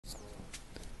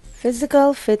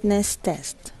Physical fitness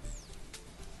test.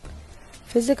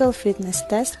 Physical fitness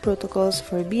test protocols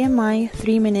for BMI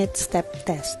 3-minute step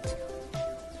test.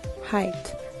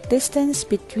 Height, distance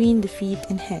between the feet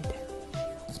and head.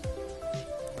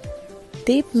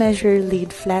 Tape measure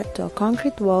laid flat to a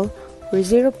concrete wall where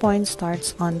 0 point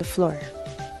starts on the floor.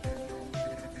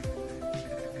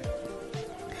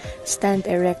 Stand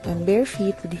erect on bare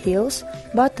feet with heels,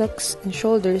 buttocks, and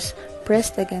shoulders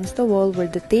pressed against the wall where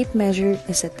the tape measure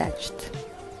is attached.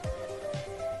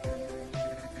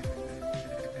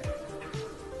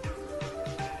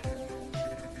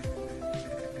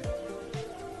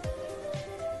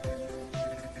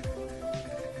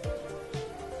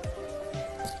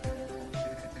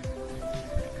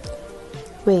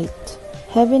 Weight,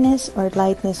 heaviness or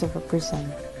lightness of a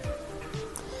person.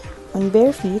 On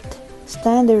bare feet,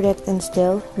 stand erect and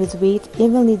still with weight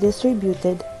evenly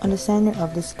distributed on the center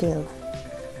of the scale.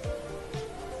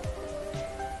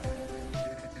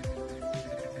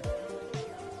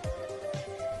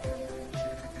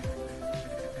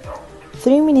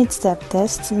 Three-minute step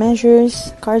test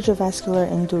measures cardiovascular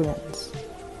endurance.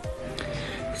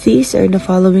 These are the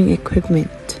following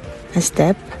equipment: a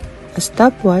step, a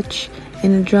stopwatch,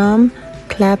 and a drum,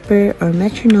 clapper, or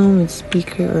metronome with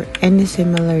speaker or any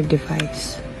similar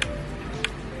device.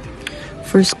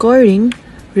 For scoring,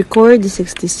 record the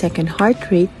 60-second heart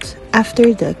rate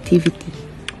after the activity.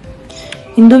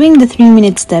 In doing the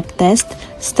 3-minute step test,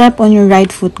 step on your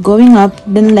right foot going up,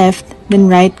 then left, then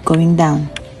right going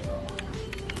down.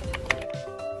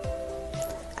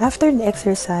 After the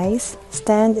exercise,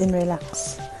 stand and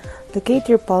relax. Locate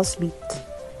your pulse beat.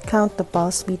 Count the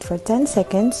pulse beat for 10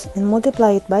 seconds and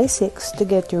multiply it by 6 to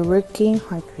get your working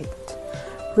heart rate.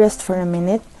 Rest for a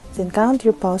minute, then count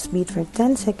your pulse beat for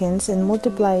 10 seconds and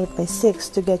multiply it by 6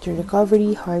 to get your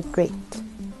recovery heart rate.